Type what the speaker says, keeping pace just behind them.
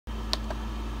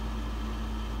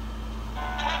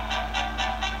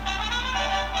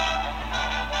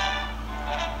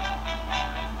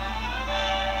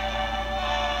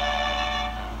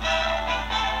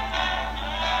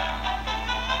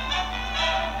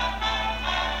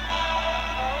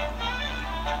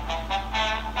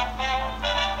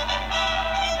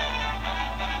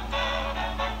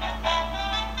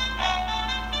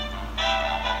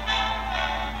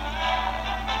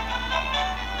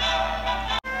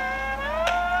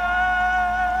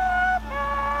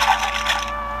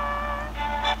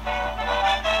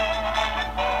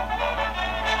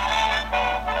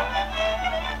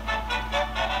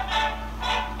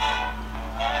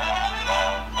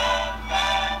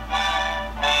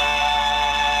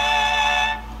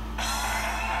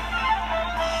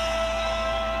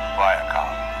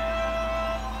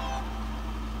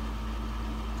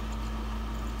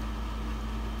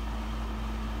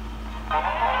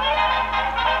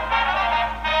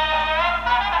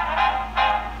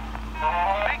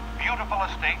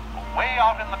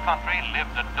in the country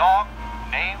lived a dog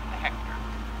named Hector.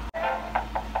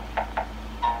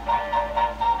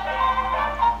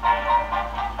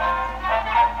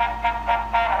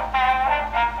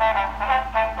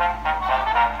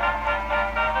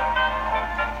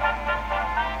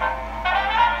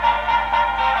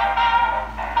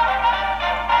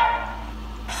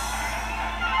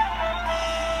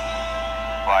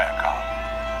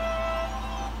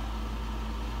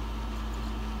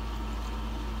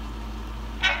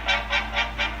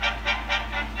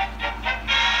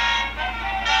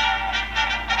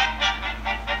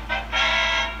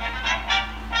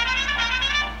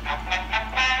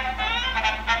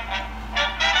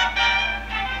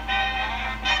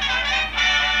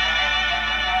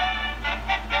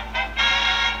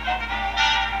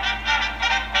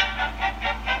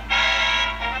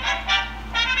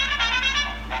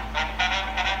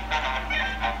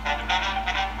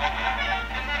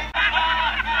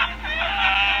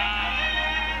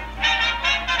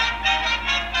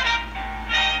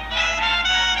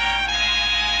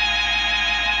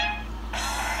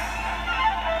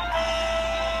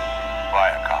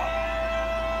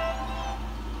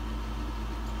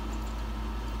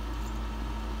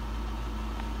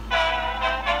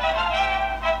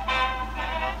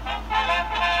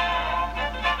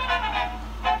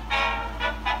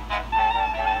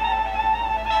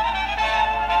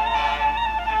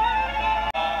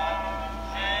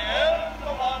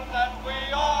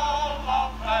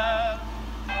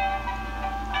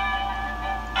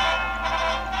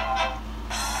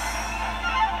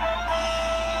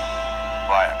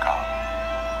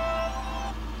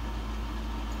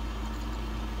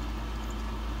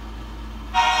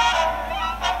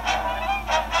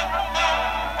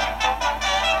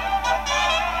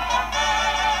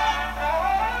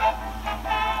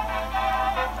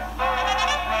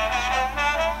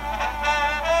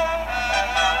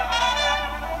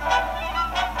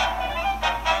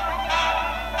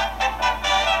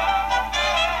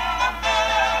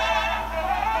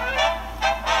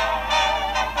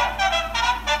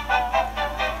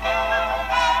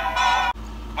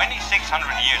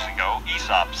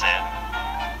 Said,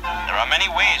 there are many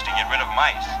ways to get rid of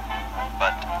mice,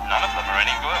 but none of them are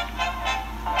any good.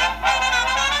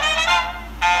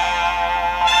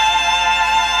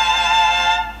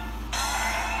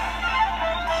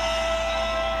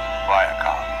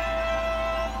 Viacom.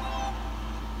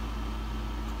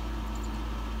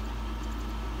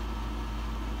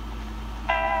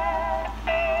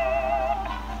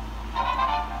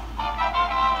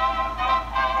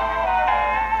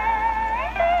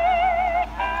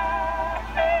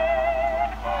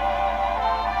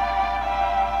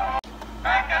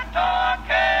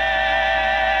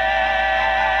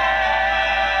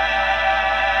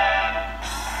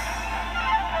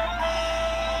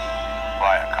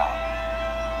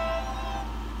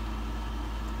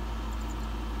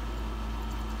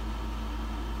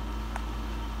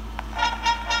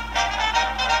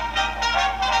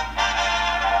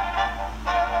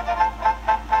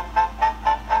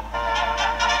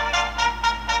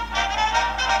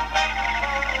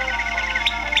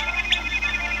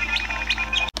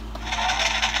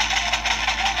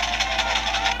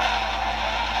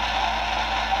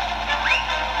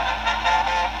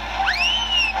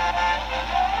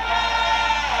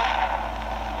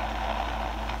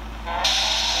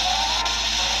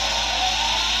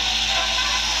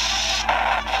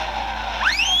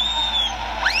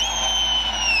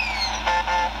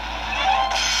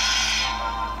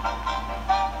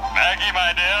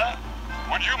 My dear,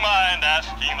 would you mind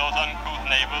asking those uncouth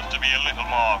neighbors to be a little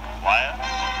more quiet?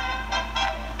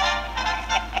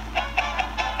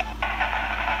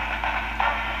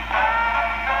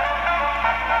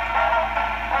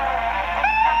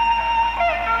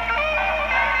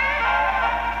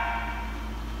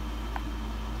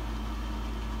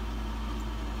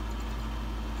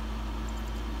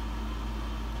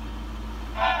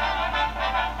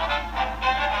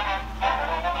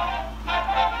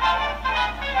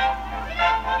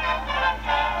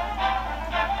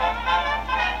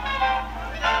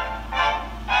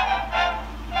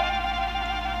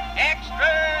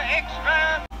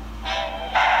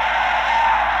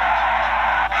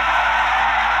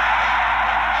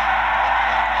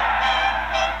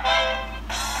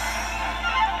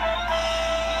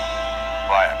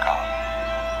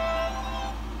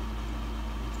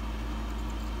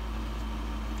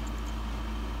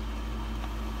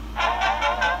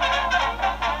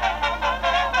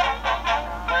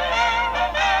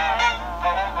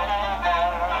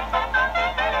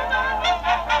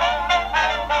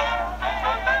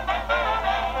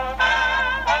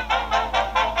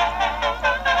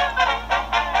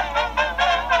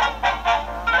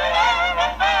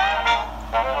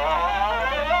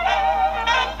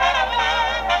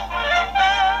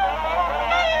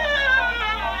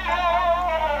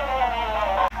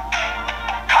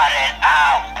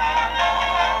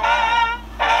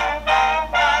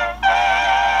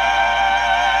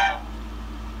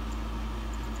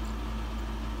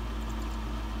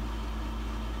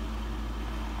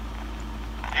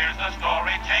 Here's the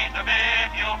story, change the bit,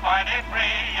 you'll find it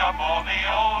free. Up all the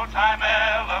old-time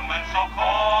elements so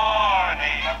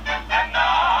corny. And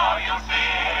now you'll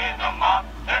see the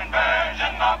modern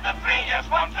version of the three. Yes,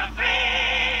 1, 2,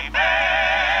 3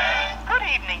 bears. Good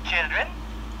evening, children.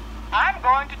 I'm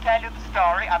going to tell you the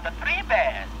story of the 3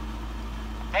 bears.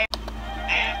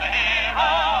 He's the hero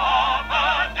of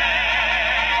the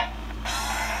day.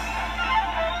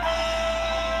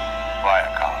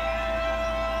 Viacom.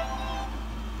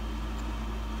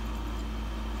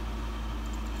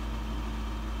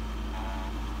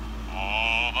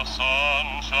 Oh, the sun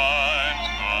shines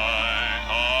bright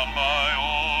on my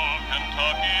old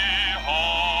Kentucky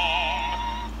home,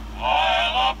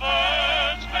 while the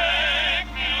birds make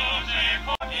music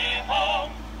for me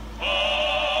home.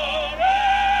 Hooray!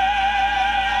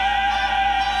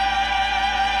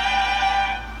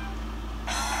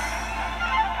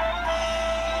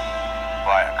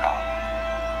 Viacom.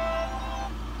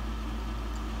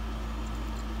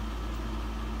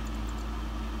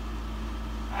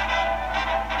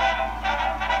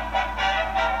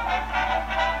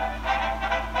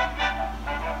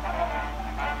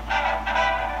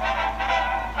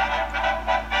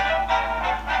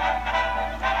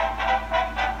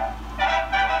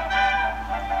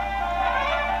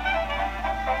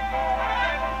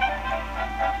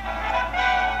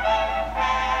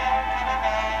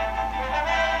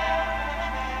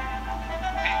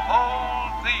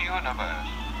 Behold the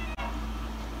universe.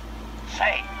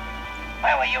 Say,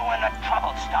 where were you when the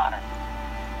trouble started?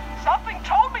 Something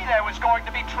told me there was going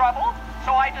to be trouble,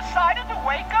 so I decided to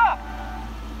wake up.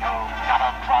 You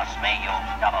double-cross me, you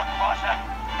double-crosser.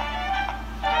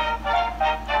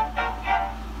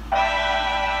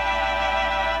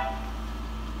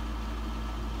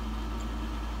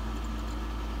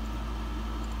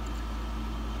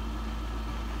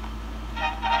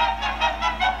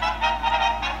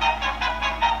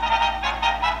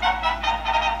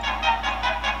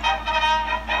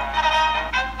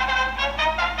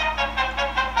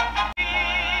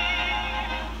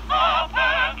 A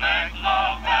perfect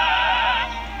love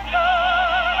match.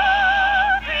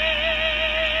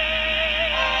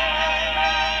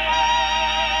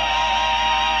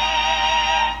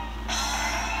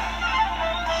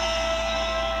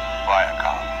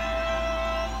 Viacom.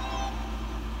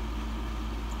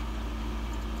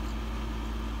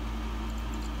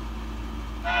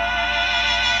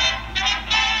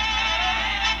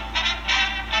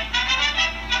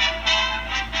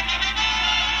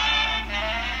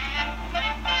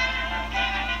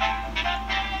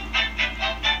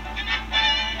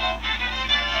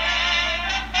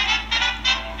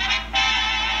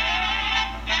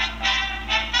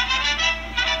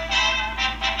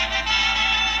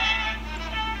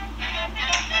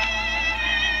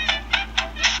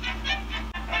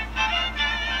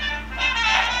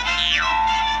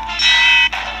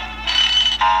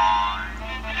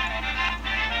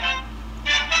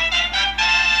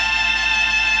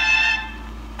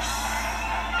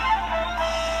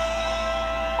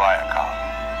 Viacom.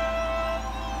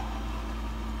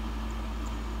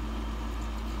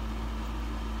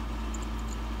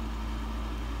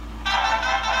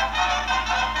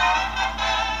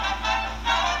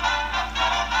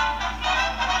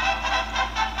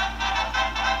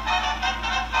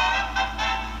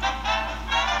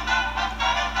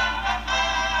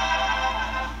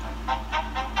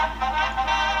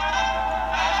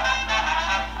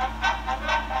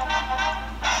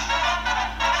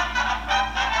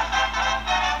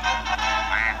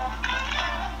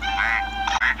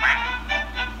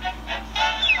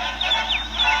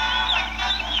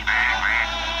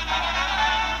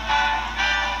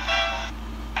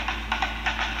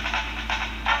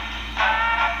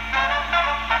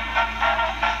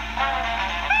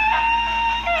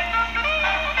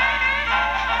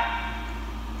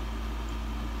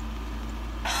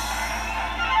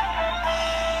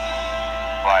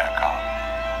 Viacom.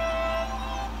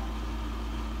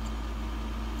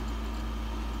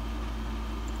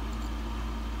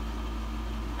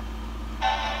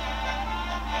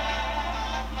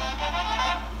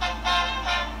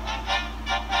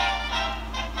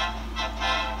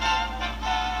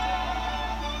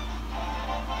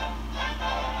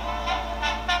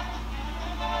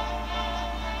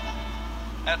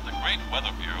 At the Great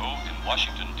Weather Bureau in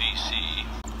Washington, D.C.,